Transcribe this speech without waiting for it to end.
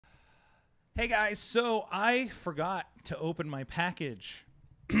Hey guys, so I forgot to open my package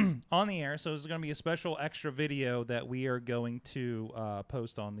on the air, so this is going to be a special extra video that we are going to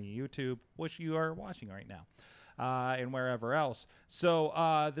post on the YouTube, which you are watching right now, and wherever else.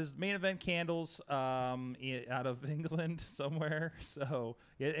 So this main event candles out of England somewhere. So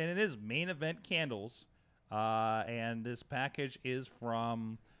and it is main event candles, and this package is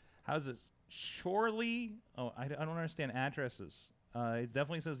from how's this? Surely, oh, I don't understand addresses. It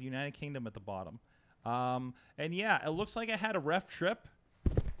definitely says United Kingdom at the bottom. And yeah, it looks like I had a ref trip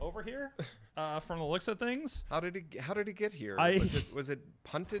over here from the looks of things. How did it get here? Was it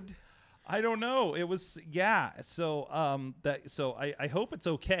punted? I don't know. It was, yeah. So I hope it's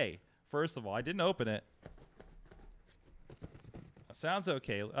okay. First of all, I didn't open it. Sounds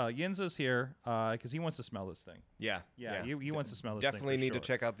okay. Yinza's here because he wants to smell this thing. Yeah. He wants to smell this. Definitely thing need to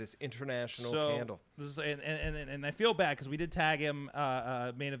check out this international candle. This is, and I feel bad because we did tag him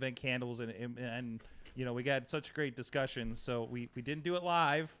main event candles and you know we got such great discussions. So we didn't do it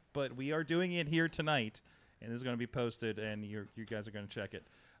live, but we are doing it here tonight, and this is going to be posted, and you guys are going to check it.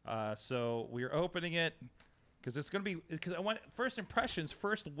 So we're opening it because it's going to be because I want first impressions,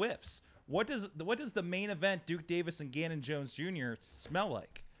 first whiffs. What does the main event Duke Davis and Gannon Jones Jr. smell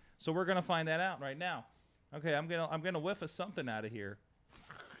like? So we're gonna find that out right now. Okay, I'm gonna whiff of something out of here.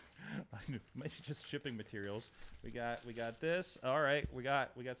 Maybe just shipping materials. We got this. All right, we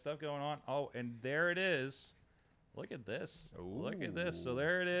got stuff going on. Oh, and there it is. Look at this. Ooh, look at this. So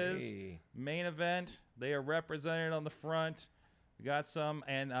there it is. Hey. Main event. They are represented on the front. We got some,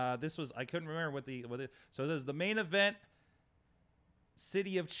 and this was I couldn't remember what the so this is the main event.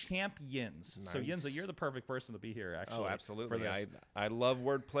 City of Champions. Nice. So Yinza, you're the perfect person to be here. Actually, oh, absolutely. I love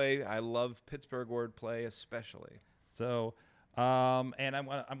wordplay. I love Pittsburgh wordplay, especially. So, and I'm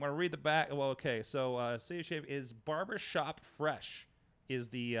gonna read the back. Well, okay. So, City of Champions is barbershop fresh. Is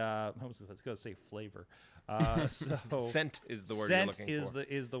the let's go say flavor. So scent is the word you're looking for. Scent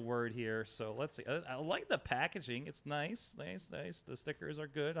is the word here. So let's see. I like the packaging. It's nice. The stickers are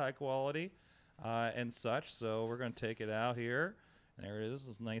good, high quality, and such. So we're gonna take it out here. There it is.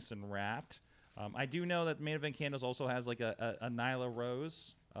 It's nice and wrapped. I do know that the main event candles also has like a Nyla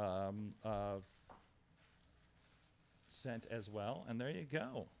Rose scent as well. And there you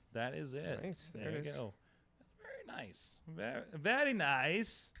go. That is it. Nice. There you go. Very nice. Very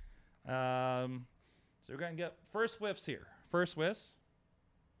nice. So we're going to get first whiffs here. First whiffs.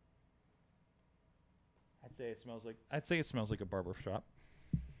 I'd say it smells like a barber shop.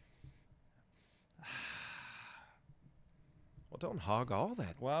 Well, don't hog all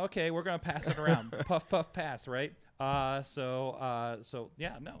that. Well, okay, we're gonna pass it around. Puff, puff, pass, right? So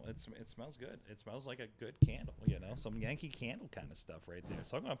yeah, no, it smells good. It smells like a good candle, you know, some Yankee Candle kind of stuff right there.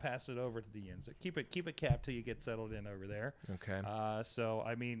 So I'm gonna pass it over to the Yinza. Keep it capped till you get settled in over there. Okay. So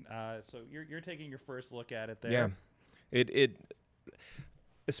I mean, so you're taking your first look at it there. Yeah. It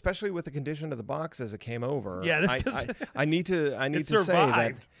especially with the condition of the box as it came over. Yeah. I need to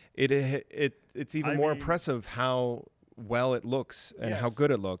say that it's even more impressive how well it looks and how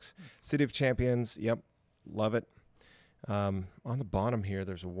good it looks. City of Champions, yep, love it. On the bottom here,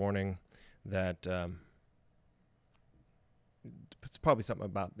 there's a warning that it's probably something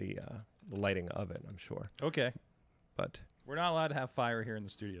about the lighting of it, I'm sure. Okay. But we're not allowed to have fire here in the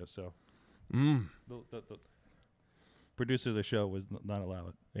studio, so the producer of the show was not allow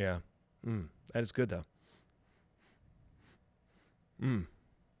it. Yeah. That is good, though. It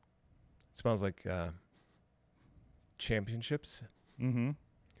smells like championships in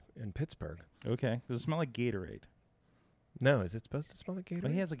Pittsburgh. Okay. Does it smell like Gatorade? No. Is it supposed to smell like Gatorade?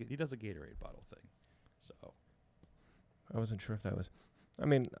 Well, he does a Gatorade bottle thing. So I wasn't sure if that was. I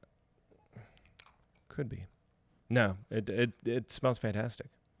mean, could be. No. It smells fantastic.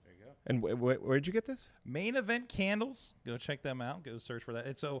 There you go. And where'd you get this? Main Event Candles. Go check them out. Go search for that.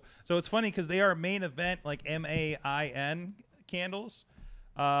 And so it's funny because they are Main Event, like MAIN candles.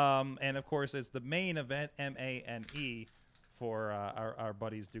 And of course, it's the Main Event, MANE, for our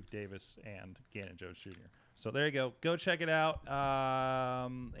buddies Duke Davis and Gannon Jones Jr. So there you go. Go check it out.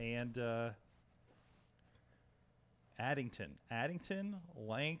 And Addington,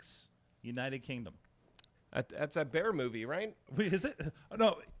 Lanks, United Kingdom. That's a bear movie, right? Wait, is it? Oh,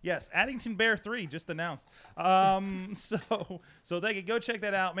 no, yes. Addington Bear 3 just announced. So they can go check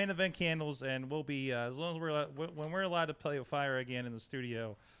that out. Main Event Candles, and we'll be as long as when we're allowed to play with fire again in the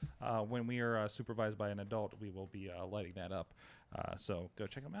studio. When we are supervised by an adult, we will be lighting that up. So go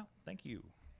check them out. Thank you.